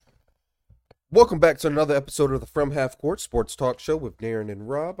Welcome back to another episode of the From Half Court Sports Talk Show with Darren and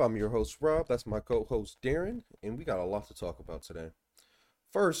Rob. I'm your host Rob. That's my co-host Darren, and we got a lot to talk about today.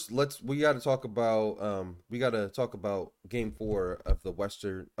 First, we got to talk about Game 4 of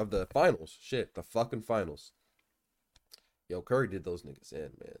the finals. Shit, the fucking finals. Yo, Curry did those niggas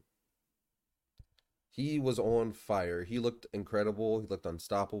in, man. He was on fire. He looked incredible. He looked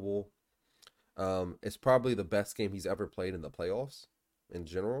unstoppable. It's probably the best game he's ever played in the playoffs in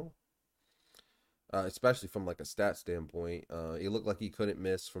general. Especially from like a stat standpoint. It looked like he couldn't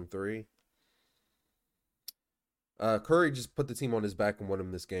miss from three. Curry just put the team on his back and won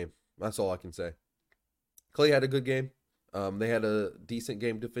him this game. That's all I can say. Clay had a good game. They had a decent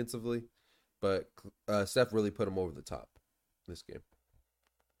game defensively, but Steph really put him over the top this game.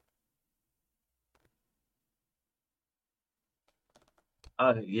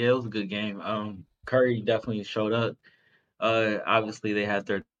 Yeah, it was a good game. Curry definitely showed up. Obviously they had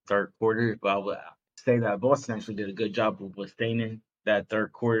their third quarter, but I would say that Boston actually did a good job of withstanding that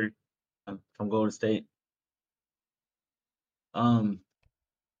third quarter from Golden State. Um,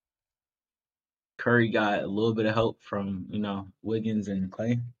 Curry got a little bit of help from Wiggins and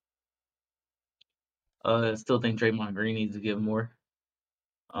Clay. Still think Draymond Green needs to give more.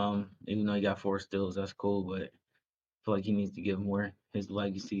 Even though he got 4 steals, that's cool, but I feel like he needs to give more. His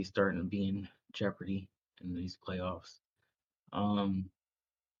legacy is starting to be in jeopardy in these playoffs. Um,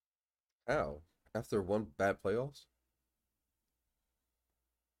 How? After one bad playoffs?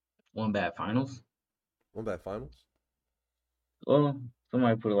 one bad finals. One bad finals? Well,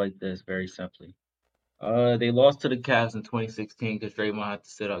 somebody put it like this, very simply. They lost to the Cavs in 2016 because Draymond had to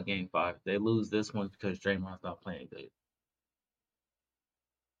sit out Game 5. They lose this one because Draymond's not playing good.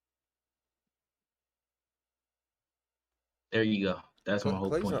 There you go. That's my whole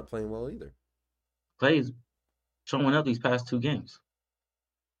Clay's point. not playing well either. Clay's showing up these past 2 games.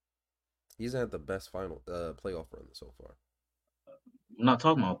 He's had the best final playoff run so far. I'm not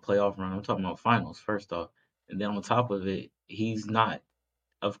talking about playoff run. I'm talking about finals, first off. And then on top of it, he's not.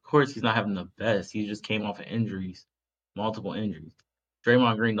 Of course, he's not having the best. He just came off of injuries, multiple injuries.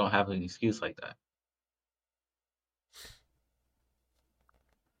 Draymond Green don't have an excuse like that.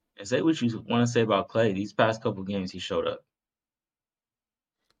 And say what you want to say about Clay. These past couple games, he showed up.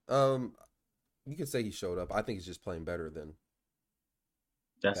 Um, you can say he showed up. I think he's just playing better than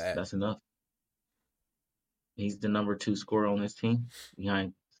That's bad. that's enough. He's the number 2 scorer on this team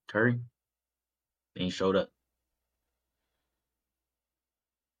behind Curry, and he showed up.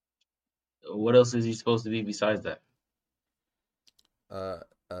 What else is he supposed to be besides that? Uh,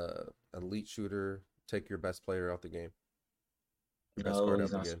 elite shooter. Take your best player out the game. Best No, card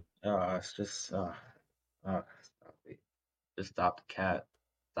he's out the not. game. It's just stop it. Just stop the cat.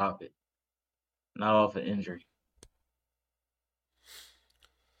 Stop it. Not off an injury.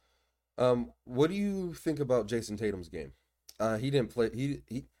 What do you think about Jason Tatum's game? He didn't play.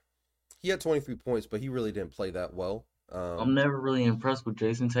 He had 23 points, but he really didn't play that well. I'm never really impressed with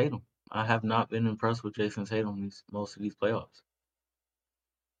Jason Tatum. I have not been impressed with Jason Tatum most of these playoffs.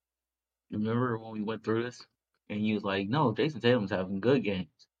 Remember when we went through this, and you was like, "No, Jason Tatum's having good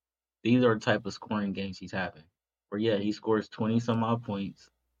games. These are the type of scoring games he's having." Where yeah, he scores 20 some odd points,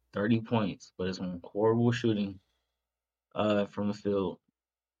 30 points, but it's on horrible shooting from the field.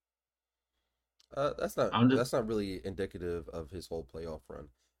 That's not I'm just that's not really indicative of his whole playoff run.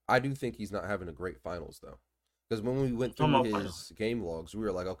 I do think he's not having a great finals though, because when we went talking through about finals. his game logs, we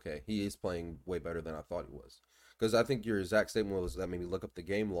were like, okay, he is playing way better than I thought he was. Because I think your exact statement was that made me look up the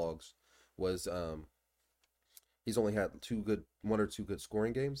game logs. Was he's only had one or two good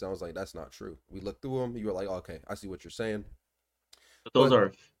scoring games. I was like, that's not true. We looked through them. You were like, okay, I see what you're saying. But those But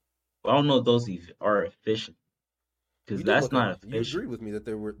are, I don't know if those are efficient because you did that's look at not them. You efficient. agreed with me that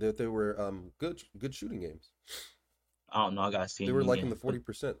they were good shooting games. I don't know. I gotta see They him were like in again, the but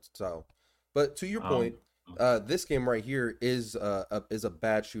 40% style. But to your I don't point, know. this game right here is a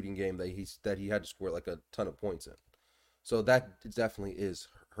bad shooting game that he had to score like a ton of points in. So that definitely is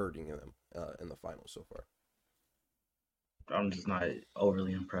hurting him in the finals so far. I'm just not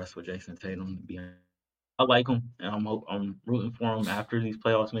overly impressed with Jason Tatum. To be honest. I like him, and I'm rooting for him after these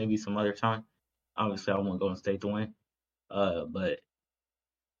playoffs, maybe some other time. Obviously, I want Golden State to win. But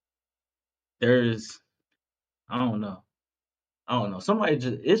there's I don't know. I don't know. Somebody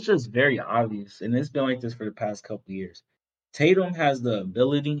just it's just very obvious, and it's been like this for the past couple of years. Tatum has the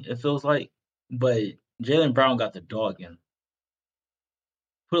ability, it feels like, but Jalen Brown got the dog in him.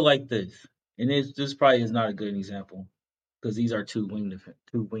 Put it like this, and this probably is not a good example because these are two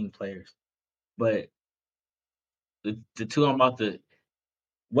wing players. But the two I'm about to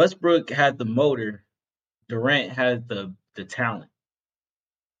Westbrook had the motor, Durant had the talent.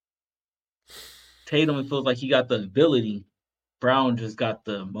 Tatum, it feels like he got the ability. Brown just got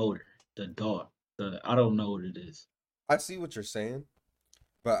the motor, the dog. I don't know what it is. I see what you're saying,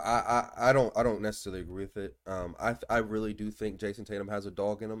 but I don't necessarily agree with it. I really do think Jason Tatum has a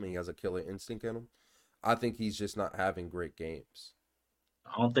dog in him and he has a killer instinct in him. I think he's just not having great games.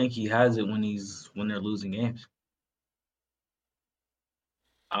 I don't think he has it when they're losing games.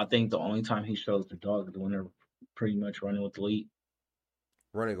 I think the only time he shows the dog is when they're pretty much running with the lead,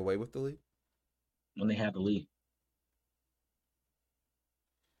 Running away with the lead. when they have the lead.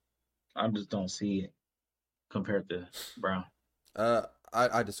 I just don't see it compared to Brown. Uh,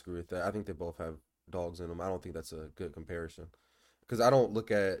 I disagree with that. I think they both have dogs in them. I don't think that's a good comparison because I don't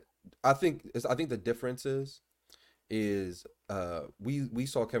look at. I think the difference is we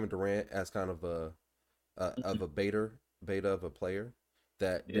saw Kevin Durant as kind of a beta of a player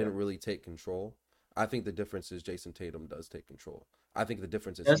that Yeah, didn't really take control. I think the difference is Jason Tatum does take control. I think the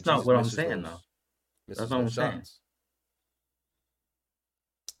difference is he that's not just what I'm saying though. That's misses not what I'm those saying. shots.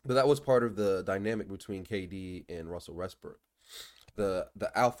 But that was part of the dynamic between KD and Russell Westbrook. The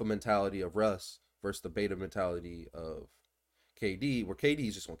alpha mentality of Russ versus the beta mentality of KD, where KD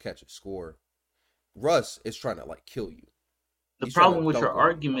is just gonna catch a score. Russ is trying to like kill you. The He's trying to problem with your dunk on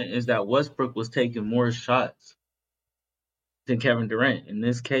you. argument is that Westbrook was taking more shots than Kevin Durant. In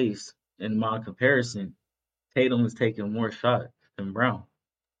this case, in my comparison, Tatum is taking more shots than Brown.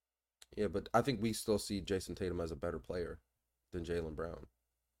 Yeah, but I think we still see Jason Tatum as a better player than Jalen Brown.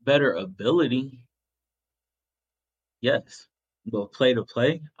 Better ability, yes. But play to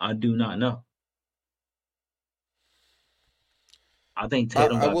play, I do not know. I think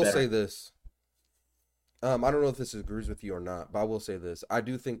Tatum I got will better. say this. I don't know if this agrees with you or not, but I will say this. I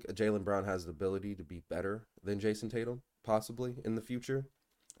do think Jalen Brown has the ability to be better than Jason Tatum, possibly in the future.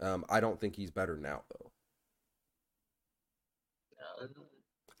 I don't think he's better now, though. Uh,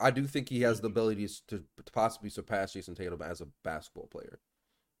 I do think he has the ability to possibly surpass Jason Tatum as a basketball player,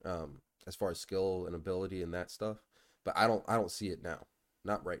 as far as skill and ability and that stuff. But I don't see it now,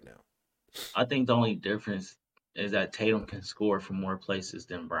 not right now. I think the only difference is that Tatum can score from more places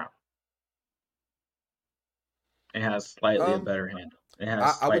than Brown. It has slightly a Um, better handle. It has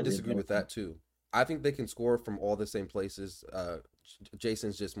I would slightly a disagree better with handle. that too. I think they can score from all the same places.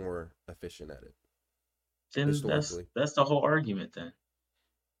 Jason's just more efficient at it Then historically. that's the whole argument. Then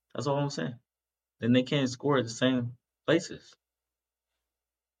that's all I'm saying. Then they can't score at the same places.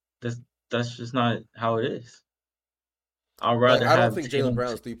 That's that's just not how it is. I'd Like rather I don't have think Jalen Tatum.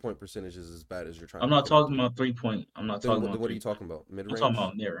 Brown's 3 point percentage is as bad as you're trying I'm to not make it out talking to be. about 3 point. I'm not Then talking then about what are three you point. talking about? Mid I'm talking range?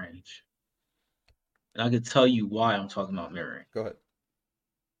 about mid range, and I could tell you why I'm talking about mid range. Go ahead.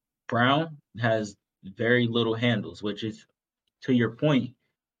 Brown has very little handles, which is to your point.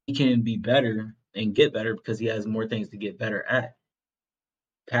 He can be better and get better because he has more things to get better at,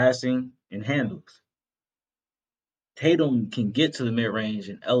 passing and handles. Tatum can get to the mid range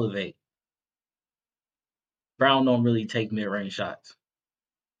and elevate. Brown don't really take mid range shots.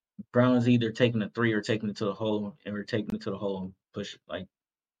 Brown is either taking a three or taking it to the hole, and we're taking it to the hole and push like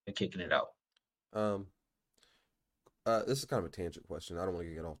and kicking it out. Um, this is kind of a tangent question. I don't want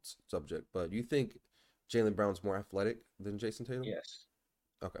to get off subject, but do you think Jalen Brown's more athletic than Jason Tatum? Yes,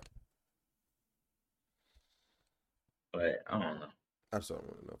 Okay, but I don't know. I just don't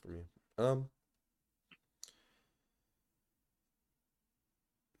want to know from you. Um,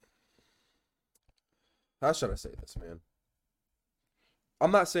 how should I say this, man?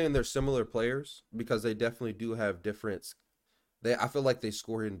 I'm not saying they're similar players because they definitely do have different. I feel like they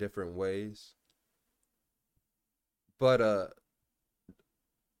score in different ways, but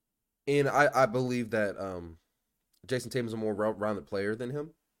and I believe that Jason Tatum's a more rounded player than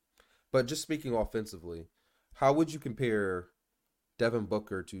him. But just speaking offensively, how would you compare Devin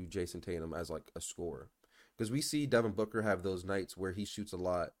Booker to Jason Tatum as like a scorer? Because we see Devin Booker have those nights where he shoots a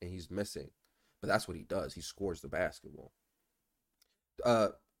lot and he's missing, but that's what he does. He scores the basketball. Uh,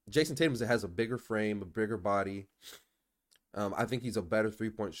 Jason Tatum has a bigger frame, a bigger body. I think he's a better 3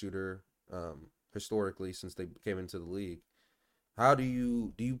 point shooter historically since they came into the league. How do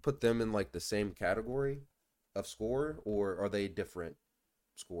you put them in like the same category of score, or are they different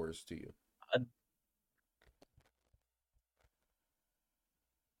scores to you? I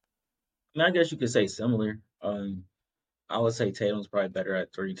mean, I guess you could say similar. I would say Tatum's probably better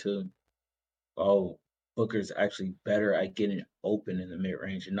at 3 too. Oh, Booker's actually better at getting open in the mid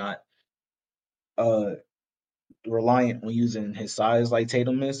range and not uh reliant on using his size like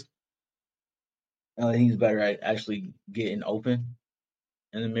Tatum is. He's better at actually getting open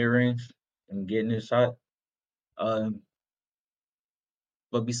in the mid range and getting his shot. Um,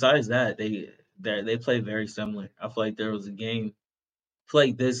 but besides that, they play very similar. I feel like there was a game, I feel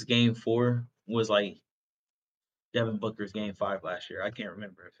like this game 4 was like Devin Booker's game 5 last year. I can't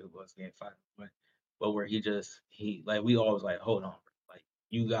remember if it was game 5, but where he like we always like, hold on, like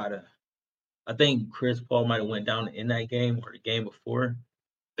you gotta. I think Chris Paul might have went down in that game or the game before,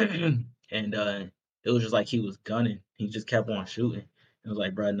 and it was just like he was gunning. He just kept on shooting. It was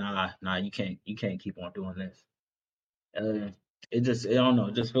like, bro, nah, you can't keep on doing this. Uh, I don't know,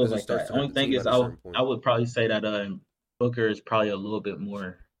 it just feels Because it like starts that. to hurt Only the thing team is, at a certain I point. would probably say that Booker is probably a little bit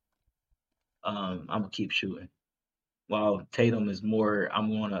more. I'm gonna keep shooting. While Tatum is more, I'm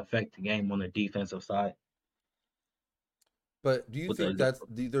going to affect the game on the defensive side. But do you With think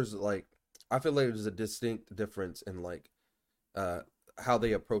the there's like I feel like there's a distinct difference in like uh how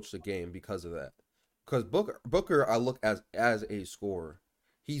they approach the game because of that. Because Booker I look as a scorer.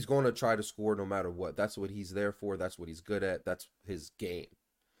 He's going to try to score no matter what. That's what he's there for. That's what he's good at. That's his game.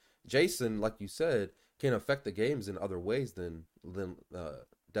 Jason, like you said, can affect the games in other ways than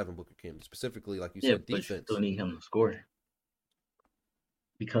Devin Booker can. Specifically, like you yeah, said, but you still defense. need him to score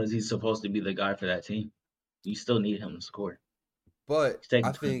because he's supposed to be the guy for that team. You still need him to score. But He's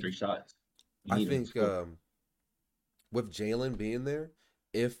taking 23 shots. You I need him to think score. with Jalen being there,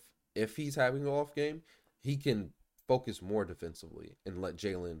 if if he's having an off game, he can focus more defensively and let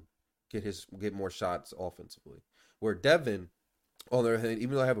Jalen get more shots offensively. Where Devin, on the other hand,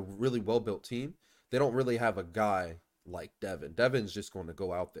 even though they have a really well built team, they don't really have a guy like Devin. Devin's just going to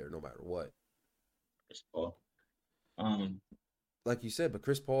go out there no matter what. Chris Paul. Um, Like you said, but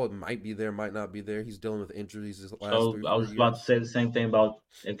Chris Paul might be there, might not be there. He's dealing with injuries his last so three, I four was about to years. say the same thing about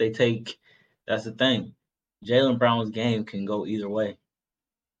if they take. That's the thing. Jalen Brown's game can go either way.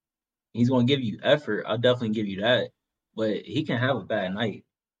 He's going to give you effort. I'll definitely give you that, but he can have a bad night.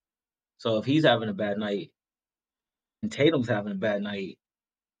 So if he's having a bad night and Tatum's having a bad night,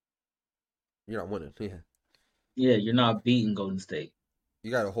 You're not winning. Yeah. yeah, you're not beating Golden State.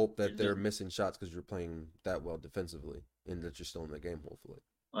 You got to hope You're that they're just missing shots because you're playing that well defensively and that you're still in the game, hopefully.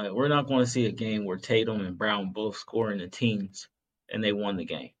 like we're not going to see a game where Tatum and Brown both score in the teens and they won the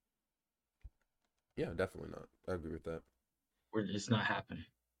game. Yeah, definitely not. I agree with that. It's not happening.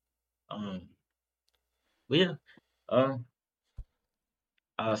 Um, but yeah, um,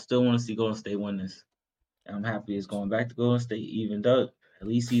 I still want to see Golden State win this. And I'm happy it's going back to Golden State evened up, at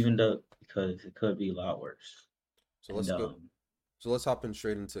least evened up because it could be a lot worse. So And let's go. So let's hop in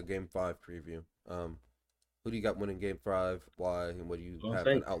straight into Game Five preview. Who do you got winning Game Five? Why and what do you Golden have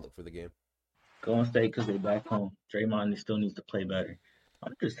an State, outlook for the game? Golden State because they back home. Draymond still needs to play better.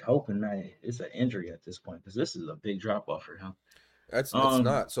 I'm just hoping that it's an injury at this point because this is a big drop off for him. It's Um,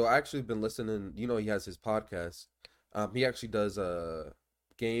 not. So I actually been listening. You know, he has his podcast. He actually does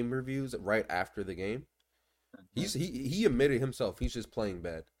game reviews right after the game. He admitted himself he's just playing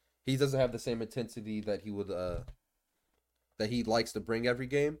bad. He doesn't have the same intensity that he would that he likes to bring every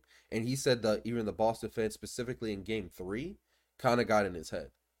game. And he said that even the Boston fans, specifically in Game Three, kind of got in his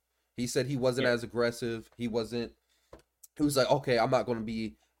head. He said he wasn't yeah, as aggressive. He wasn't. He was like, okay, I'm not going to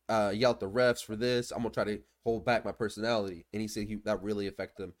be yell at the refs for this. I'm gonna try to hold back my personality. And he said that really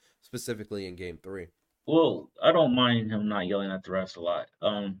affected him specifically in Game Three. well, I don't mind him not yelling at the refs a lot.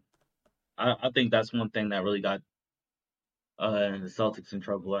 I think that's one thing that really got the Celtics in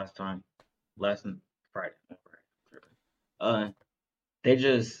trouble last Friday. Uh, they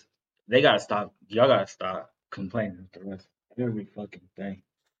just they gotta stop. Y'all gotta stop complaining at the refs every fucking thing.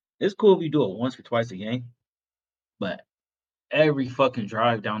 It's cool if you do it once or twice a game, but every fucking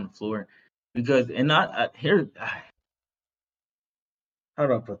drive down the floor because and not here. How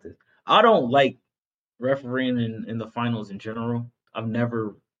do I put this? I don't like refereeing in the finals in general. I've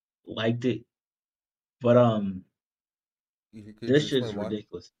never liked it, but Could you this shit explain is why?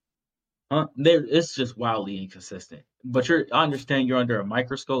 ridiculous. Huh? It's just wildly inconsistent. But I understand you're under a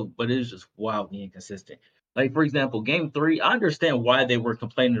microscope, but it is just wildly inconsistent. Like for example, Game Three, I understand why they were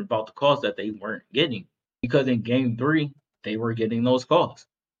complaining about the calls that they weren't getting because in Game Three they were getting those calls.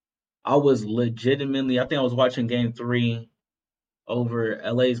 I was legitimately, I think I was watching Game Three over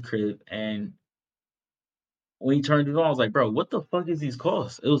LA's crib, and when he turned it on, I was like, bro, what the fuck is these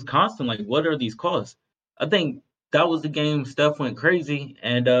calls? It was constant. Like, what are these calls? I think that was the game. Steph went crazy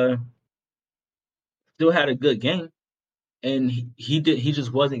and still had a good game. And he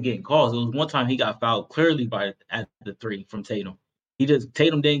just wasn't getting calls. It was one time he got fouled clearly by at the three from Tatum.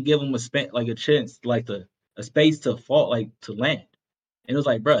 Tatum didn't give him a chance, like a space to fall, like to land. And it was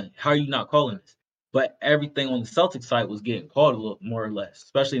like, bro, how are you not calling this? But everything on the Celtics side was getting called a little more or less,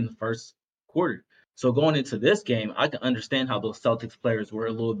 especially in the first quarter. So going into this game, I can understand how those Celtics players were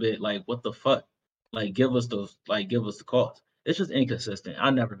a little bit like, what the fuck? Give us the calls. It's just inconsistent.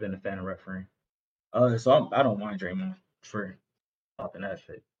 I've never been a fan of refereeing. So I don't mind Draymond for popping that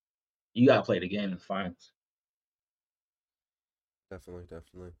shit. You gotta play the game in the finals.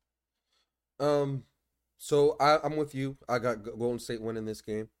 Definitely. So I'm with you. I got Golden State winning this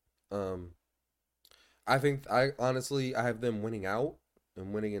game. Um, I think I honestly I have them winning out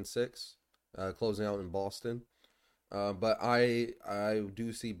and winning in six, closing out in Boston. But I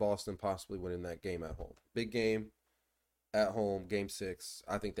do see Boston possibly winning that game at home. Big game at home, game six.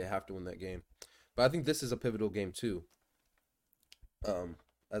 I think they have to win that game. But I think this is a pivotal game too, um,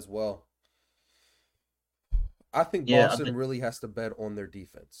 as well. I think Yeah, I Boston think really has to bet on their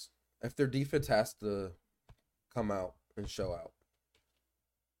defense. If their defense has to come out and show out.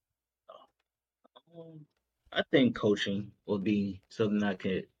 um, I think coaching will be something that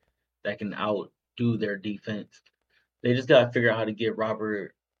can outdo their defense. They just gotta figure out how to get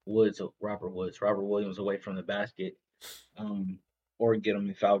Robert Williams away from the basket, um, or get him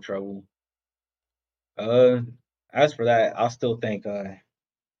in foul trouble. Uh, as for that, I still think I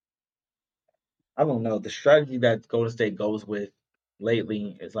don't know, the strategy that Golden State goes with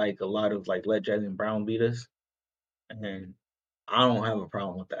lately is like a lot of like let Jalen Brown beat us, and I don't have a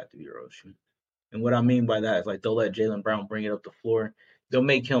problem with that, to be real with you. And what I mean by that is like they'll let Jalen Brown bring it up the floor. They'll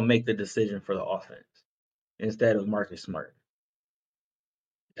make him make the decision for the offense instead of Marcus Smart.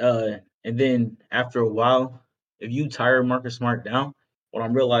 And then after a while, if you tire Marcus Smart down, what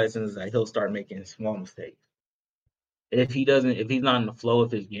I'm realizing is that he'll start making small mistakes. If he's not in the flow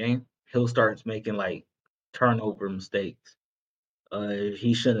of his game, he'll start making like turnover mistakes.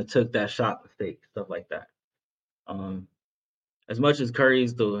 He shouldn't have took that shot mistake, stuff like that. Um, as much as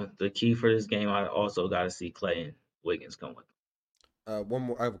Curry's the key for this game, I also got to see Clay and Wiggins come with him. One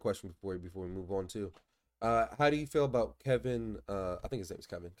more. I have a question before we move on too. How do you feel about Kevin? I think his name is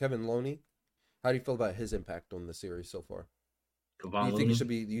Kevin. Kevin Loney. How do you feel about his impact on the series so far? Do you Kevon think he Looney, should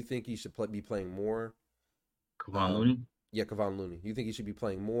be? Do you think he should be playing more? Kevon Um, Looney. yeah, Kevon Looney. Do you think he should be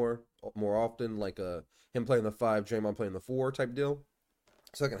playing more often, like him playing the five, Draymond playing the four type deal,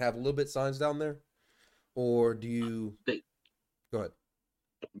 so I can have a little bit signs down there? Or do you They go ahead?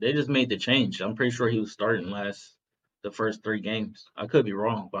 they just made the change. I'm pretty sure he was starting the first 3 games. I could be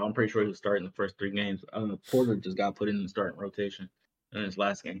wrong, but I'm pretty sure he was starting the first 3 games. Porter just got put in the starting rotation in his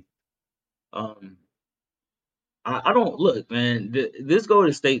last game. Um, I don't look, man. This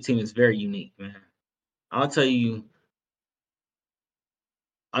Golden State team is very unique, man. I'll tell you,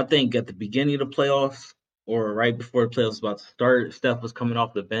 I think at the beginning of the playoffs or right before the playoffs was about to start, Steph was coming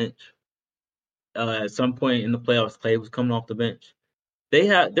off the bench. At some point in the playoffs, Clay was coming off the bench.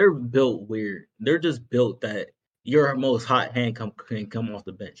 They're built weird. They're just built that your most hot hand can come off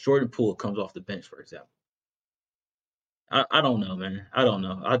the bench. Jordan Poole comes off the bench, for example. I don't know, man. I don't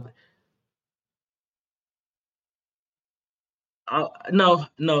know.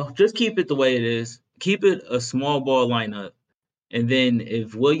 No. Just keep it the way it is. Keep it a small ball lineup. And then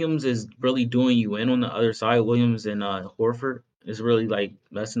if Williams is really doing you in on the other side, Williams and Horford is really like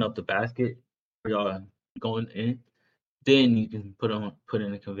messing up the basket for y'all going in, then you can put in a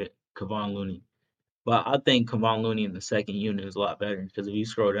Kevon Looney. But I think Kevon Looney in the second unit is a lot better because if you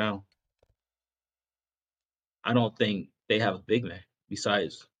scroll down, I don't think they have a big man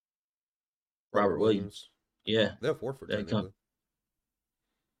besides Robert Robert Williams. Williams. Yeah, They have Warford that come. technically,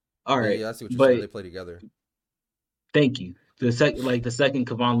 All but right, yeah, I see what you're saying. but They play together. thank you. The second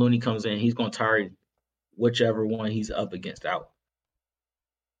Kevon Looney comes in, he's gonna tire whichever one he's up against out.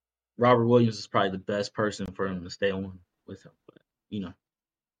 Robert Williams is probably the best person for him to stay on with him. But you know,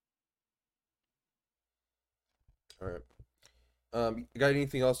 All right. You got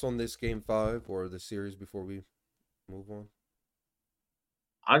anything else on this game five or the series before we move on?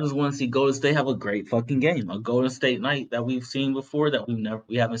 I just want to see Golden State have a great fucking game, a Golden State night that we've seen before that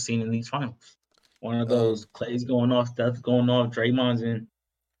we haven't seen in these finals. One of those Um, Clay's going off, Steph's going off, Draymond's in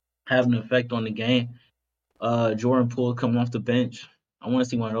having an effect on the game. Jordan Poole coming off the bench. I want to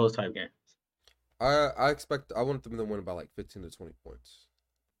see one of those type games. I want them to win by like 15 to 20 points.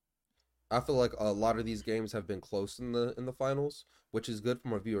 I feel like a lot of these games have been close in the finals, which is good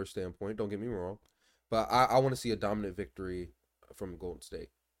from a viewer standpoint. Don't get me wrong, but I want to see a dominant victory from Golden State.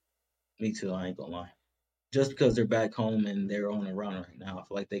 Me too. I ain't gonna lie. Just because they're back home and they're on a run right now, I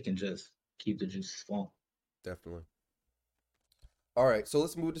feel like they can just keep the juices flowing. Definitely. All right, so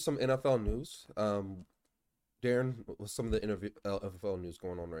let's move to some NFL news. Darren, what's some of the NFL news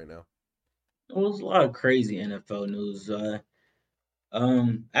going on right now? Well, there's a lot of crazy NFL news.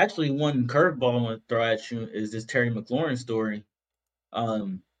 Actually, one curveball I want to throw at you is this Terry McLaurin story.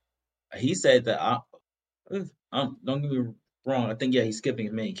 Um, he said that don't get me wrong. I think yeah, he's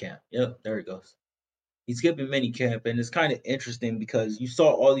skipping mini camp. Yep, there he goes. He's skipping mini camp, and it's kind of interesting because you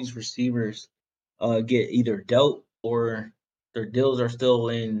saw all these receivers get either dealt or their deals are still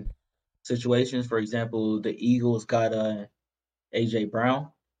in. situations. For example, the Eagles got AJ Brown.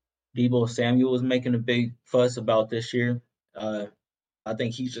 Debo Samuel was making a big fuss about this year. Uh, I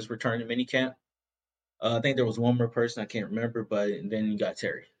think he's just returned to minicamp. I think there was one more person I can't remember, but then you got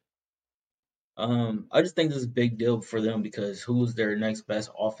Terry. I just think this is a big deal for them because who's their next best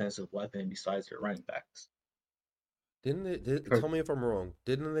offensive weapon besides their running backs? Didn't they? Kurt- Tell me if I'm wrong.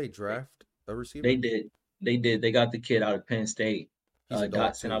 Didn't they They, draft a they receiver? did. They did. They got the kid out of Penn State, He's a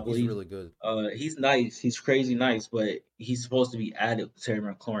dog Dotson, I too. He's believe. really good. He's nice. He's crazy nice, but he's supposed to be added to Terry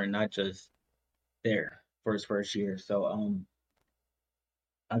McLaurin, not just there for his first year. So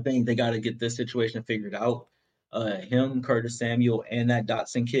I think they got to get this situation figured out. Him, Curtis Samuel, and that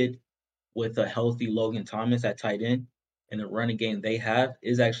Dotson kid with a healthy Logan Thomas at tight end and the running game they have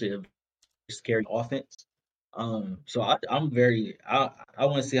is actually a scary offense. So I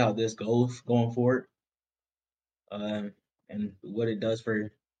want to see how this goes going forward, um, and what it does for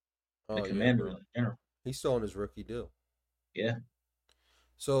the Oh yeah, Commanders bro. in general. He's still on his rookie deal. Yeah,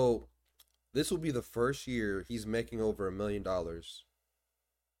 So this will be the first year he's making over $1 million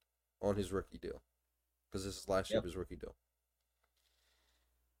on his rookie deal because this is last year of yep, his rookie deal.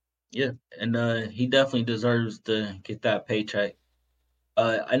 yeah, and he definitely deserves to get that paycheck.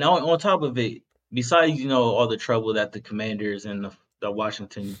 And on top of it, besides all the trouble that the Commanders and the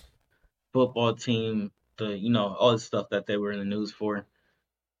Washington football team, all the stuff that they were in the news for,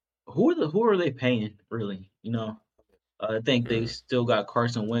 who are they paying really? I think they still got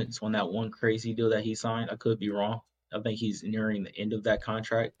Carson Wentz on that one crazy deal that he signed. I could be wrong. I think he's nearing the end of that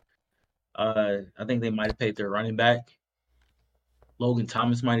contract. I think they might have paid their running back. Logan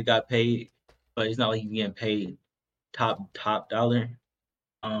Thomas might have got paid, but it's not like he's getting paid top dollar.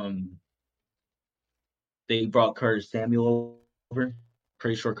 Um, they brought Curtis Samuel over.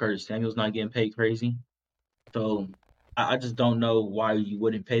 Pretty sure Curtis Samuel's not getting paid crazy. So I just don't know why you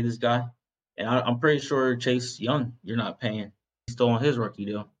wouldn't pay this guy. And I'm pretty sure Chase Young, you're not paying. He's still on his rookie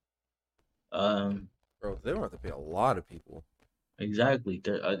deal. Um, Bro, they don't have to pay a lot of people. exactly.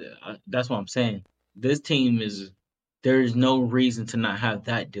 That's what I'm saying. This team there's no reason to not have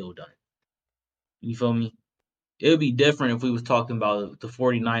that deal done. You feel me? It would be different if we was talking about the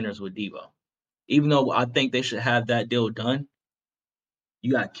 49ers with Debo. Even though I think they should have that deal done,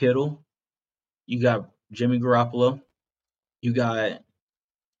 you got Kittle, you got Jimmy Garoppolo, you got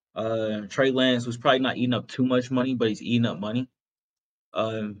Trey Lance, who's probably not eating up too much money, but he's eating up money.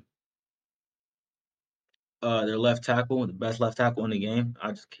 Um, their left tackle, the best left tackle in the game.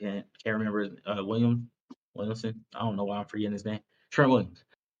 I just can't remember Williamson. I don't know why I'm forgetting his name. Trent Williams.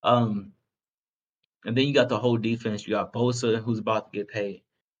 Um, and then you got the whole defense. You got Bosa, who's about to get paid.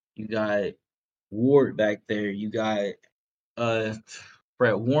 You got Ward back there. You got uh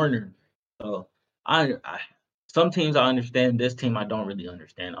Brett Warner. So I some teams I understand. This team I don't really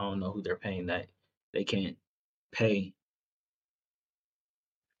understand. I don't know who they're paying that they can't pay.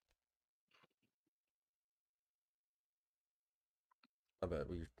 I bet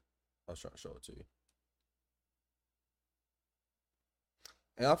I was trying to show it to you.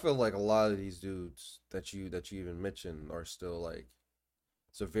 And I feel like a lot of these dudes that you even mentioned are still like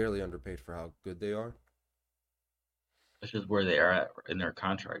severely underpaid for how good they are. That's just where they are at in their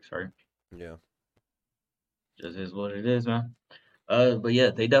contracts, right? Yeah. Just is what it is, man. But yeah,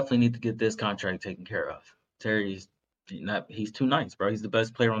 they definitely need to get this contract taken care of. Terry's not he's too nice, bro. He's the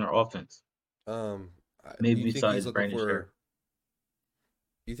best player on their offense. Maybe You think he's besides looking Brandon Scherf. for?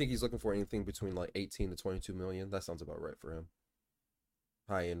 You think he's looking for anything between like 18 to 22 million? That sounds about right for him.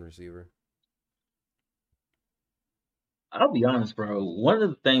 High end receiver. I'll be honest, bro. One of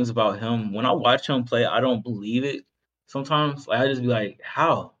the things about him, when I watch him play, I don't believe it. Sometimes, like I just be like,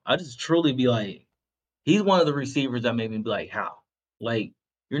 how? I just truly be like, he's one of the receivers that made me be like, how? Like,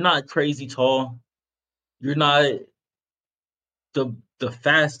 you're not crazy tall. You're not the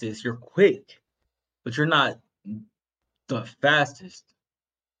fastest. You're quick, but you're not the fastest.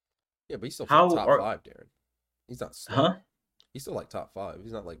 Yeah, but he's still like How top are five, Darren. He's not slow. huh? He's still like top five.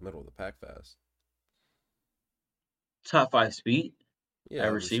 He's not like middle of the pack fast. Top five speed Yeah, at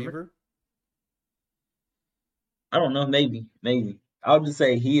a receiver? receiver. I don't know. Maybe. I'll just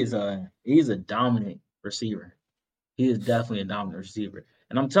say he's a dominant receiver. He is definitely a dominant receiver.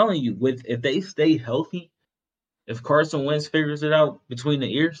 And I'm telling you, with if they stay healthy, if Carson Wentz figures it out between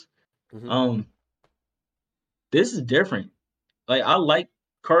the ears, Mm-hmm. um, this is different. Like I like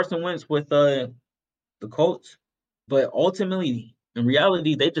Carson Wentz with the Colts, but ultimately, in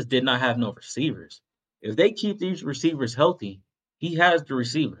reality, they just did not have no receivers. If they keep these receivers healthy, he has the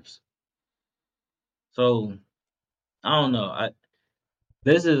receivers. So I don't know.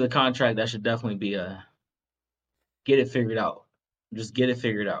 This is a contract that should definitely be a get it figured out. Just get it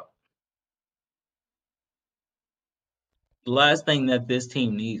figured out. The last thing that this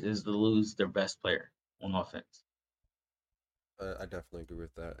team needs is to lose their best player on offense. I definitely agree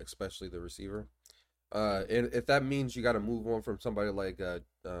with that, especially the receiver. And if that means you got to move on from somebody like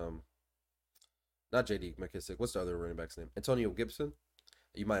not J.D. McKissick, what's the other running back's name? Antonio Gibson.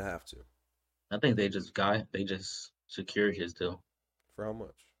 You might have to. I think they just secured his deal. For how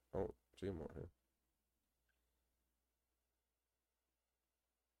much? I don't see him on here.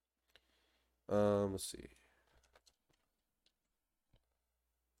 Let's see.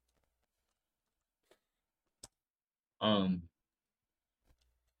 Um,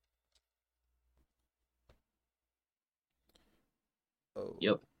 Oh,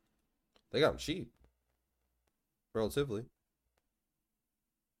 yep. they got him cheap, relatively.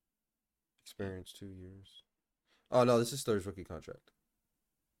 Experience 2 years. Oh no, this is Thir's rookie contract.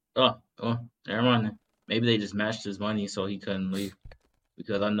 Oh, never mind. Then. Maybe they just matched his money so he couldn't leave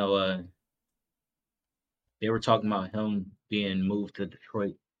because I know they were talking about him being moved to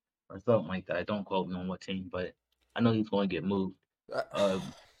Detroit or something like that. Don't quote me on what team, but I know he's going to get moved. Uh, Uh,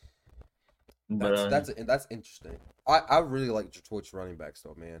 but that's interesting. I really like Detroit's running backs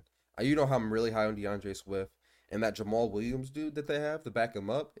though, man. You know how I'm really high on DeAndre Swift, and that Jamal Williams dude that they have to back him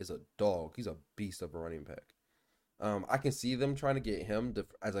up is a dog. He's a beast of a running back. I can see them trying to get him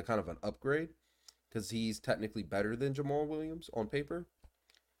as a kind of an upgrade because he's technically better than Jamal Williams on paper,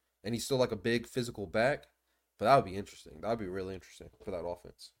 and he's still like a big physical back. But that would be interesting. That would be really interesting for that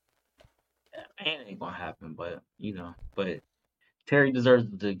offense. it ain't gonna happen. But but Terry deserves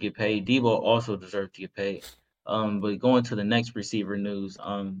to get paid. Debo also deserves to get paid. But going to the next receiver news.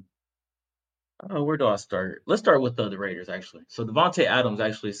 Where do I start? Let's start with the Raiders actually. So Devontae Adams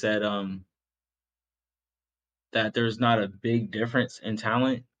actually said that there's not a big difference in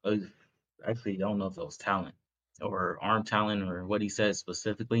talent. Actually, I don't know if it was talent or arm talent or what he said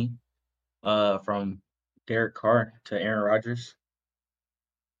specifically. From Derek Carr to Aaron Rodgers.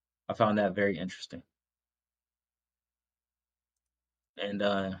 I found that very interesting. And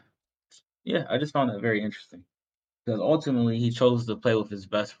yeah, I just found that very interesting because ultimately he chose to play with his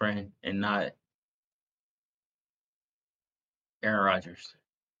best friend and not Aaron Rodgers.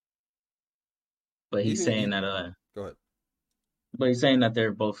 But Do you he's think saying you that go ahead?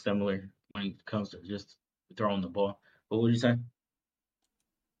 they're both similar when it comes to just throwing the ball. What would you say?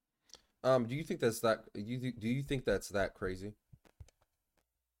 Do you think that's that? Do you think that's that crazy?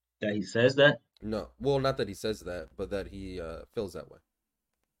 That he says that No, well, not that he says that, but that he feels that way.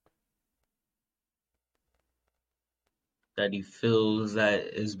 he feels that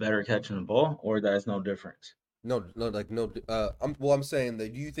is better catching the ball or that it's no difference. No, no, like no. I'm saying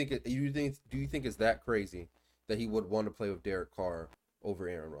that. Do you think it's that crazy that he would want to play with Derek Carr over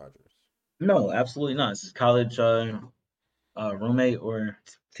Aaron Rodgers? No, absolutely not. It's his college roommate or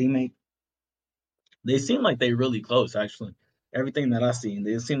teammate. They seem like they really close actually. Everything that I seen,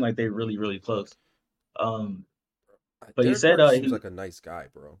 they seem like they really close. Um, but he Derek said Carr just seems he like a nice guy,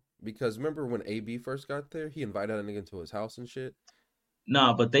 bro. Because remember when AB first got there, he invited a nigga into his house and shit.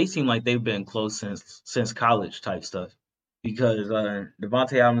 nah, but they seem like they've been close since college type stuff. Because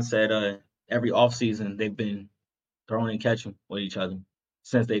Devontae Allen said every offseason they've been throwing and catching with each other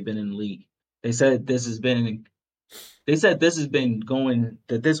since they've been in the league. They said this has been going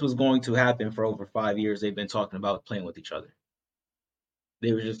that this was going to happen for over 5 years. They've been talking about playing with each other.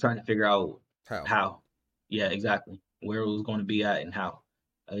 They were just trying to figure out How? how. Yeah, exactly. Where it was going to be at and how.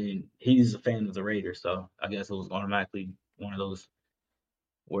 I mean, he's a fan of the Raiders, so I guess it was automatically one of those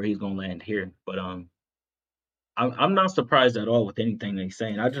where he's going to land here. But I'm not surprised at all with anything they're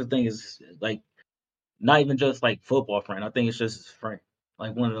saying. I just think it's like not even just like football friend. I think it's just his friend,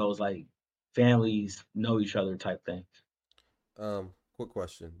 like one of those like families know each other type things. Quick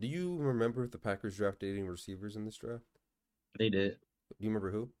question: do you remember if the Packers drafted any receivers in this draft? They did, Do you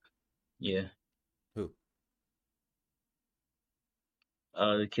remember who? yeah. Who?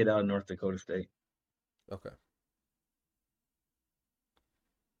 The kid out of North Dakota State. Okay,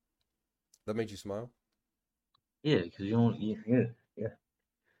 that made you smile. Yeah, because you don't. Yeah.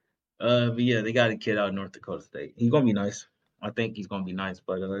 But yeah, they got a kid out of North Dakota State. He's gonna be nice. I think he's gonna be nice,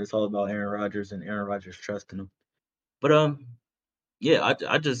 but it's all about Aaron Rodgers and Aaron Rodgers trusting him. But yeah,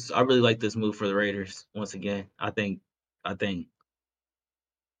 I really like this move for the Raiders once again. I think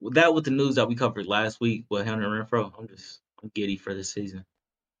with the news that we covered last week with Hunter Renfro, I'm giddy for this season.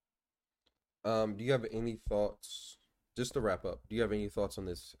 Do you have any thoughts? Just to wrap up, do you have any thoughts on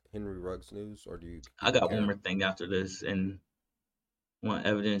this Henry Ruggs news, or do you I don't got one care? more thing after this, and want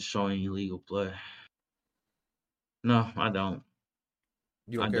evidence showing illegal play. No, I don't.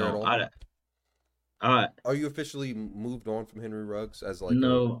 You I don't care at don't. all? I Are you officially moved on from Henry Ruggs as like a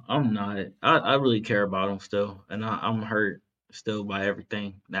No, I'm not. I really care about him still, and I'm hurt still by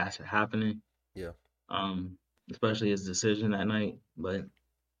everything that's happening. yeah? Um, Especially his decision that night. But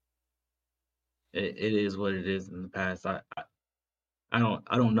it is what it is in the past. I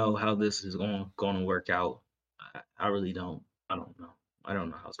don't know how this is going to work out. I really don't. I don't know. I don't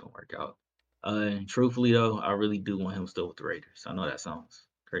know how it's going to work out. And truthfully though, I really do want him still with the Raiders. I know that sounds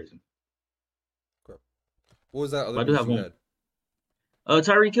crazy, Okay. What was that other but I do news have you one. had?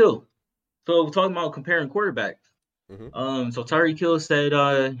 Tyreek Hill. So we're talking about comparing quarterbacks. Hmm. So Tyreek Hill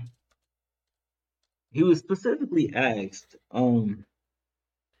said he was specifically asked, throwing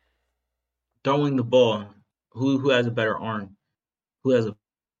the ball, who has a better arm, who has a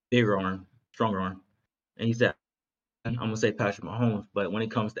bigger arm, stronger arm, and he said, "I'm gonna say Patrick Mahomes." But when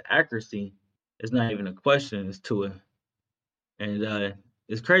it comes to accuracy, it's not even a question. It's Tua, and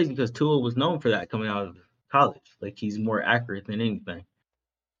it's crazy because Tua was known for that coming out of college. Like he's more accurate than anything.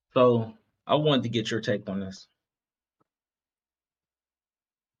 So I wanted to get your take on this.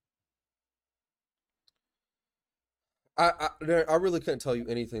 I really couldn't tell you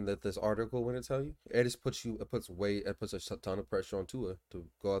anything that this article wouldn't tell you. It just it puts a ton of pressure on Tua to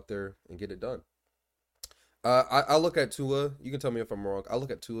go out there and get it done. I look at Tua. You can tell me if I'm wrong. I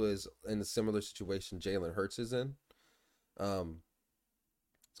look at Tua as in a similar situation Jalen Hurts is in. Um,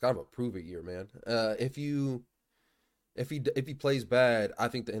 it's kind of a prove it year, man. If he plays bad, I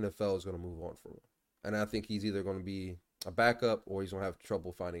think the NFL is going to move on from him, and I think he's either going to be a backup or he's going to have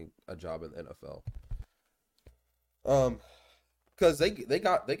trouble finding a job in the NFL. Because they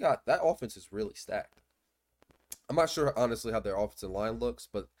got that offense is really stacked. I'm not sure honestly how their offensive line looks,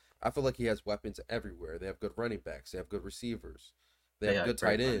 but I feel like he has weapons everywhere. They have good running backs. They have good receivers. They They have had good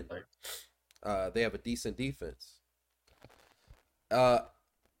great tight running end. back. They have a decent defense. Uh,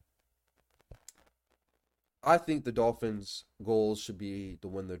 I think the Dolphins' goals should be to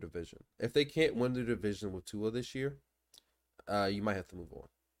win their division. If they can't win their division with Tua this year, you might have to move on.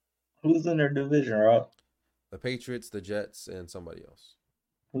 Who's in their division, Rob? The Patriots, the Jets, and somebody else.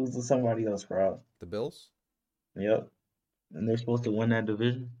 Who's the somebody else, Rob? The Bills. Yep. And they're supposed to win that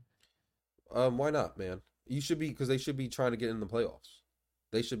division. Why not, man? You should be because they should be trying to get in the playoffs.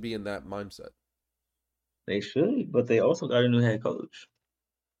 They should be in that mindset. They should, but they also got a new head coach.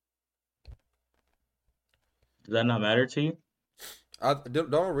 Does that not matter to you?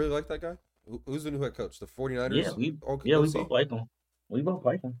 Don't I really like that guy. Who's the new head coach? The 49ers We OC? both like them. We both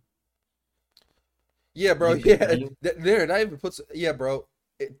like them. Yeah, bro. You Yeah, you there. That even puts. Yeah, bro.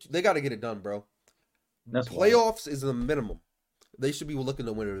 They got to get it done, bro. that's wild. Playoffs is the minimum. They should be looking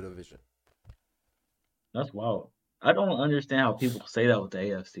to win the division. That's wild. I don't understand how people say that with the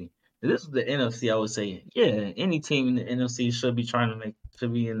AFC. If this is the NFC, I would say, yeah, any team in the NFC should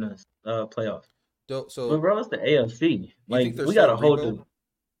be in the playoffs. But So bro, it's the AFC. you Like think they're still in rebuild?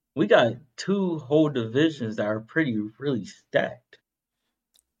 we got two whole divisions that are pretty really stacked.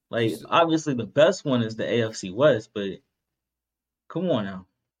 You Like s- obviously the best one is the AFC West, but come on now.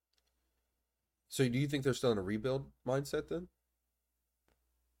 so do you think they're still in a rebuild mindset then?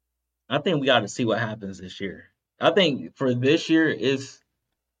 I think we got to see what happens this year. I think for this year is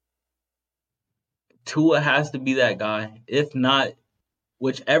Tua has to be that guy. If not,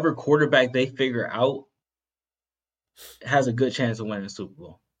 whichever quarterback they figure out has a good chance of winning the Super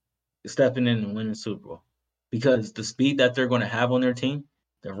Bowl, stepping in and winning the Super Bowl, because the speed that they're going to have on their team,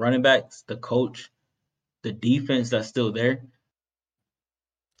 the running backs, the coach, the defense that's still there.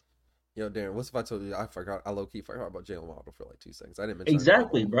 Yo, Darren, what's if I told you I forgot? I low key forgot about Jalen Waddle for like 2 seconds. I didn't mention that at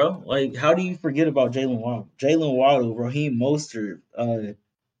Exactly, all. bro. Like, how do you forget about Jalen Waddle? Jalen Waddle, Raheem Mostert.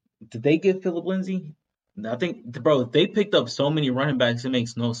 Did they get Philip Lindsay? I think, bro, they picked up so many running backs. It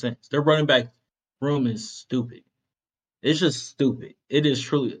makes no sense. Their running back room is stupid. It's just stupid. It is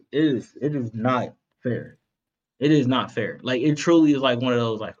truly. It is not fair. It is not fair. Like it truly is like one of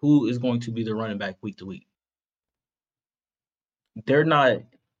those like who is going to be the running back week to week? They're not.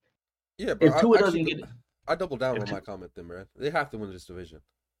 Yeah, bro. If Tua doesn't I double down if on my comment then, man. They have to win this division.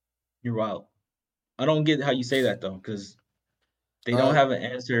 you're out. I don't get how you say that though, because they don't Uh, have an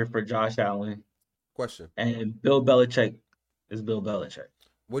answer for Josh Allen question. and Bill Belichick is Bill Belichick.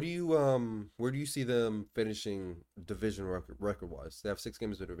 What do you where do you see them finishing division record wise? They have 6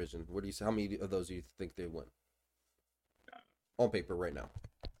 games of division. What do you see? How many of those do you think they win on paper right now?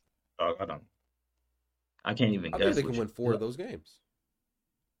 I don't. I can't even I think guess they can what win 4 of those games.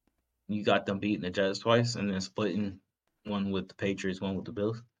 you got them beating the Jets twice and then splitting one with the Patriots, one with the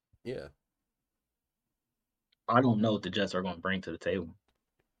Bills. Yeah, I don't know what the Jets are going to bring to the table.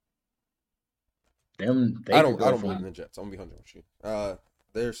 They I could don't. I go don't believe in from the Jets. I'm gonna be 100 with you.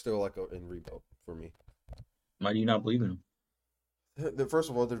 They're still like in rebuild for me. Why do you not believe in them? First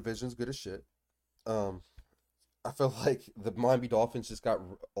of all, the division's good as shit. I feel like the Miami Dolphins just got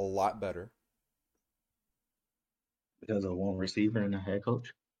a lot better. Because of one receiver and a head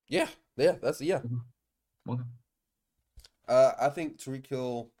coach? Yeah, that's yeah. Okay. I think Tyreek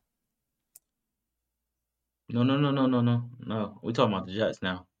Hill. No. We're talking about the Jets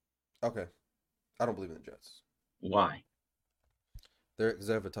now. Okay, I don't believe in the Jets. Why? They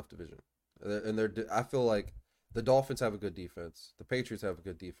have a tough division, I feel like the Dolphins have a good defense. The Patriots have a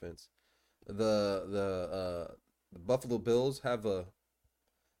good defense. The Buffalo Bills have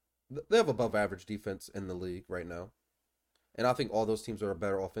above average defense in the league right now, and I think all those teams are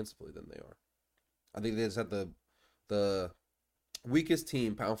better offensively than they are. I think they just have the weakest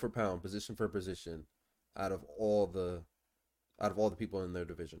team pound for pound, position for position, out of all the people in their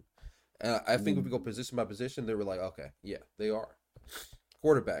division. And I think if we go position by position, they were like, okay, yeah, they are.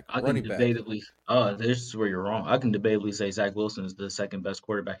 Quarterback, I can running back. debatably. This is where you're wrong. I can debatably say Zach Wilson is the second best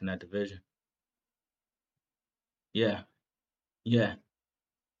quarterback in that division. Yeah.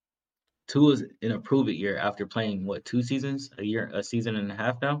 Tua is in a prove it year after playing what 2 seasons, a season and a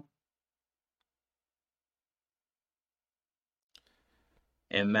half now.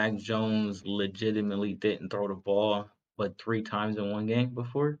 And Mac Jones legitimately didn't throw the ball but 3 times in one game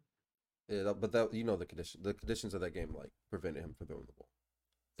before. Yeah, but that the conditions of that game like prevented him from throwing the ball.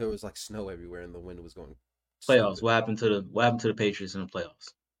 There was like snow everywhere, and the wind was going. Playoffs. Stupid. What happened to the Patriots in the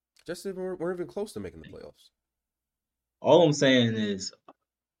playoffs? Just weren't even close to making the playoffs. All I'm saying is,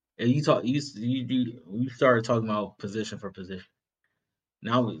 you started talking about position for position.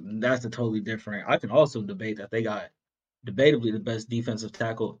 Now that's a totally different. I can also debate that they got debatably the best defensive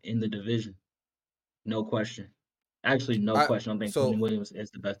tackle in the division. No question. Actually, no question. I think Quentin Williams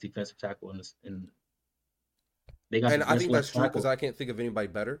is the best defensive tackle in this. They got and the I best think that's left true because tackle. I can't think of anybody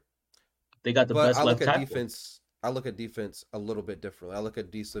better. They got the But best I look left at tackle. defense. I look at defense a little bit differently. I look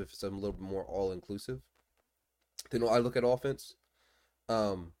at defense a little bit more all inclusive. Then I look at offense.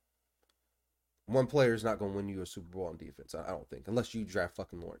 One player is not going to win you a Super Bowl on defense. I don't think, unless you draft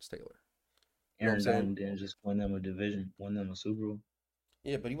fucking Lawrence Taylor. You know what I'm saying? Didn't just win them a division, win them a Super Bowl.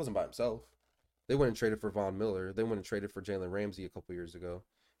 Yeah, but he wasn't by himself. They went and traded for Von Miller. They went and traded for Jalen Ramsey a couple years ago.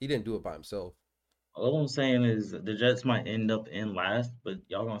 He didn't do it by himself. All I'm saying is the Jets might end up in last, but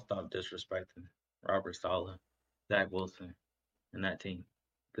y'all gonna stop disrespecting Robert Saleh, Zach Wilson, and that team.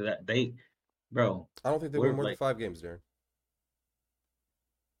 Because bro, I don't think they win more than 5 games, Darren.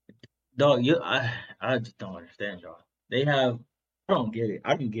 Dog, I just don't understand y'all. I don't get it.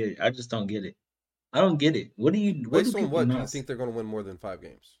 I can get it. I just don't get it. I don't get it. What do Based on people what do not you think they're going to win more than 5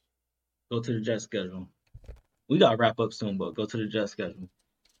 games? Go to the Jets schedule. We gotta wrap up soon, but go to the Jets schedule.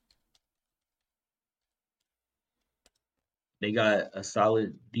 They got a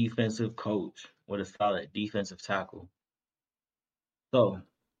solid defensive coach with a solid defensive tackle. So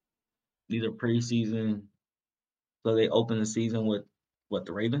these are preseason. So they open the season with what,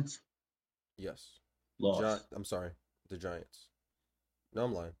 the Ravens? Yes. Lost. I'm sorry, the Giants. No,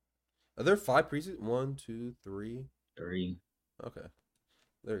 I'm lying. Are there 5 preseason? 1, 2, 3. 3. Okay,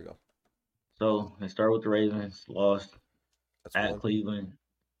 there you go. So they start with the Ravens, lost. That's at 1. Cleveland.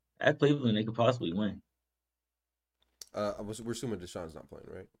 At Cleveland, they could possibly win. We're assuming Deshaun's not playing,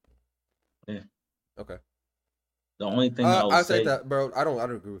 right? Yeah. Okay. The only thing I say that, bro. I don't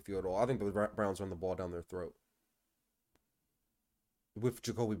agree with you at all. I think the Browns run the ball down their throat with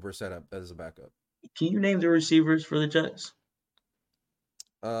Jacoby Brissett as a backup. Can you name the receivers for the Jets?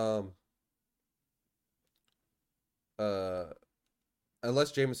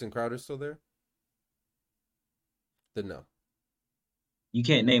 Unless Jamison Crowder's still there, then no. You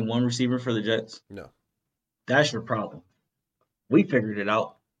can't name one receiver for the Jets? No. That's your problem. We figured it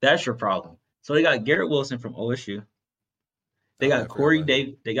out. That's your problem. So they got Garrett Wilson from OSU. They got Corey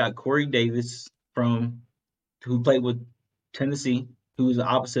Davis from who played with Tennessee, who was the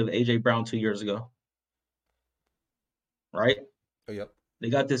opposite of AJ Brown 2 years ago. Right? Oh, yep. They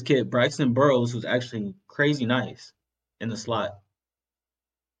got this kid, Braxton Burrows, who's actually crazy nice in the slot.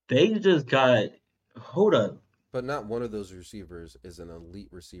 They just got hold up. But not one of those receivers is an elite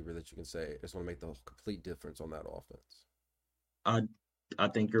receiver that you can say is going to make the complete difference on that offense. I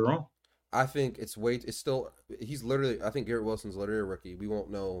think you're wrong. I think I think Garrett Wilson's literally a rookie. We won't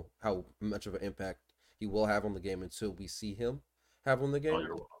know how much of an impact he will have on the game until we see him have on the game.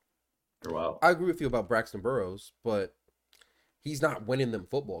 Oh, you're wild. I agree with you about Braxton Burrows, but he's not winning them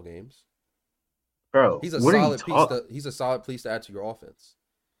football games. Bro, he's a solid piece to add to your offense.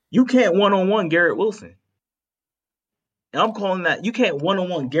 You can't one-on-one Garrett Wilson. And I'm calling that you can't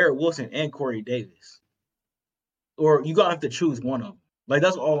one-on-one Garrett Wilson and Corey Davis. Or you gotta have to choose one of them. Like,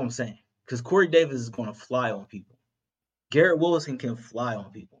 that's all I'm saying. because Corey Davis is going to fly on people. Garrett Wilson can fly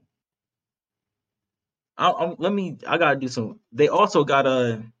on people. I gotta do some. They also got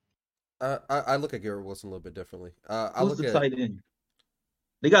I look at Garrett Wilson a little bit differently. I who's look the at tight end?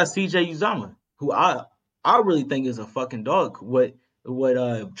 They got CJ Uzama, who I really think is a fucking dog. What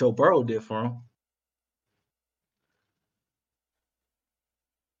Joe Burrow did for him.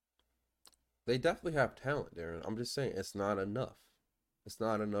 they definitely have talent, Darren. I'm just saying it's not enough. It's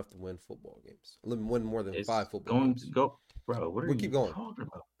not enough to win football games. Win more than 5 It's football going to games. go, bro. What are We'll keep you going. talking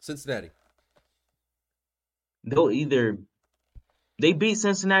about? Cincinnati. They'll either they beat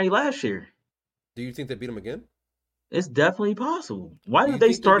Cincinnati last year. Do you think they beat them again? It's definitely possible. Why Do did you they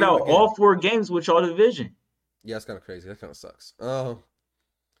think they start beat them out again? all 4 games with y'all division? Yeah, it's kind of crazy. That kind of sucks.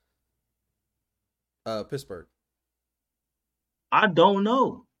 Pittsburgh, I don't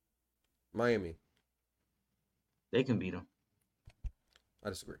know. Miami. They can beat them. I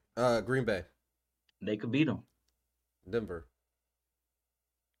disagree. Green Bay, They could beat them. Denver.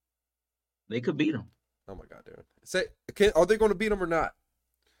 They could beat them. Oh my God, Darren. Are they going to beat them or not?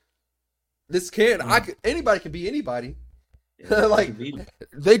 This can't. Anybody can beat anybody. Like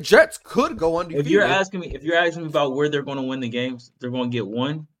the Jets could go undefeated. If you're asking me about where they're going to win the games, they're going to get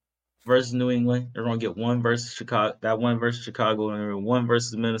one versus New England. They're going to get one versus Chicago. That one versus Chicago, and one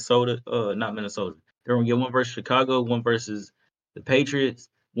versus Minnesota. Not Minnesota. They're going to get one versus Chicago, one versus the Patriots,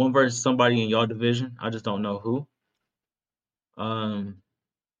 one versus somebody in y'all division. I just don't know who.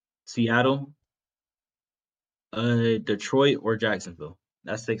 Seattle, Detroit, or Jacksonville.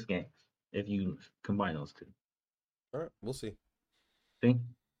 That's 6 games if you combine those two. All right, we'll see. See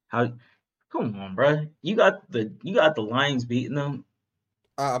how? Come on, bro. You got the Lions beating them.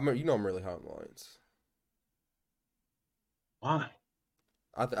 I'm really hot on the Lions. Why?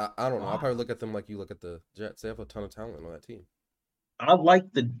 I don't know. I'll probably look at them like you look at the Jets. They have a ton of talent on that team. I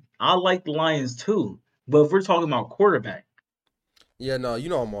like the Lions too, but if we're talking about quarterback, yeah, no, I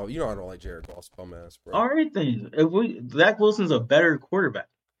don't like Jared Goff's bum ass, bro. All right then. Zach Wilson's a better quarterback.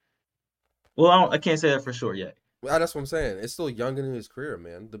 Well, I can't say that for sure yet. Well, that's what I'm saying. It's still young in his career,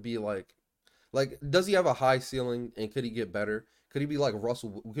 man. To be like, does he have a high ceiling and could he get better? Could he be like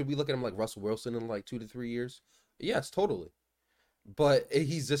Russell? Could we look at him like Russell Wilson in like 2 to 3 years? Yes, totally. But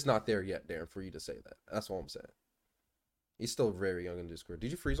he's just not there yet, Darren, for you to say that. That's all I'm saying. He's still very young in his career.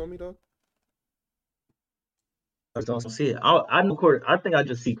 Did you freeze on me, dog? I don't see it. I think I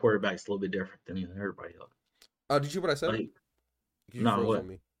just see quarterbacks a little bit different than everybody else. Did you hear what I said? You froze what? On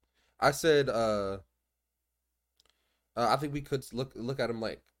me. I said I think we could look at him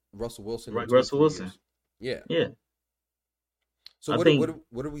like Russell Wilson. Right, Russell Wilson. Years. Yeah. Yeah. So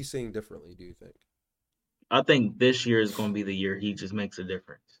what are we seeing differently, do you think? I think this year is going to be the year he just makes a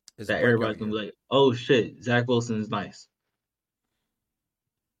difference. That everybody's going to be like, oh shit, Zach Wilson is nice.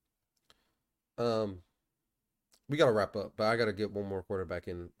 We got to wrap up, but I got to get one more quarterback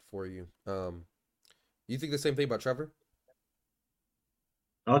in for you. You think the same thing about Trevor?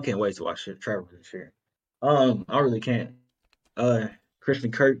 I can't wait to watch Trevor this year. I really can't.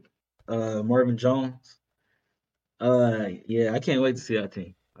 Christian Kirk, Marvin Jones. Yeah, I can't wait to see that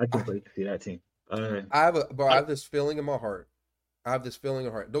team. I can't wait to see that team. I have this feeling in my heart.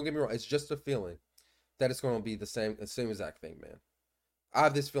 Don't get me wrong. It's just a feeling that it's going to be the same exact thing, man. I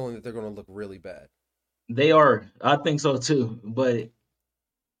have this feeling that they're going to look really bad. They are. I think so too. But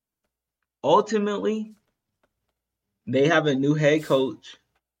ultimately, they have a new head coach.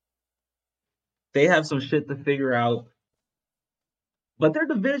 They have some shit to figure out. But their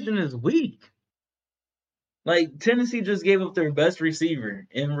division is weak. Like, Tennessee just gave up their best receiver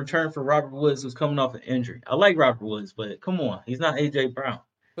in return for Robert Woods, who's coming off an injury. I like Robert Woods, but come on. He's not A.J. Brown.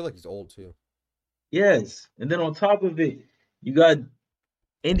 I feel like he's old, too. Yes. And then on top of it, you got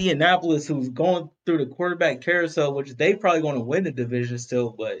Indianapolis, who's going through the quarterback carousel, which they probably going to win the division still,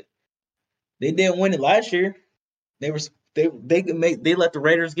 but they didn't win it last year. They let the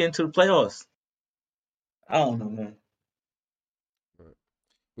Raiders get into the playoffs. I don't know, man.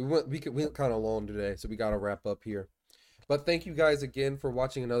 We went kind of long today, so we got to wrap up here. But thank you guys again for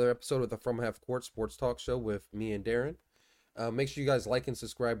watching another episode of the From Half Court Sports Talk Show with me and Darren. Make sure you guys like and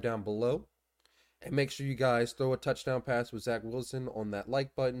subscribe down below. And make sure you guys throw a touchdown pass with Zach Wilson on that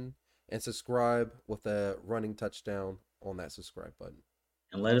like button. And subscribe with a running touchdown on that subscribe button.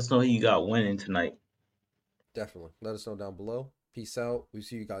 And let us know who you got winning tonight. Definitely. Let us know down below. Peace out. We'll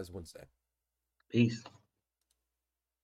see you guys Wednesday. Peace.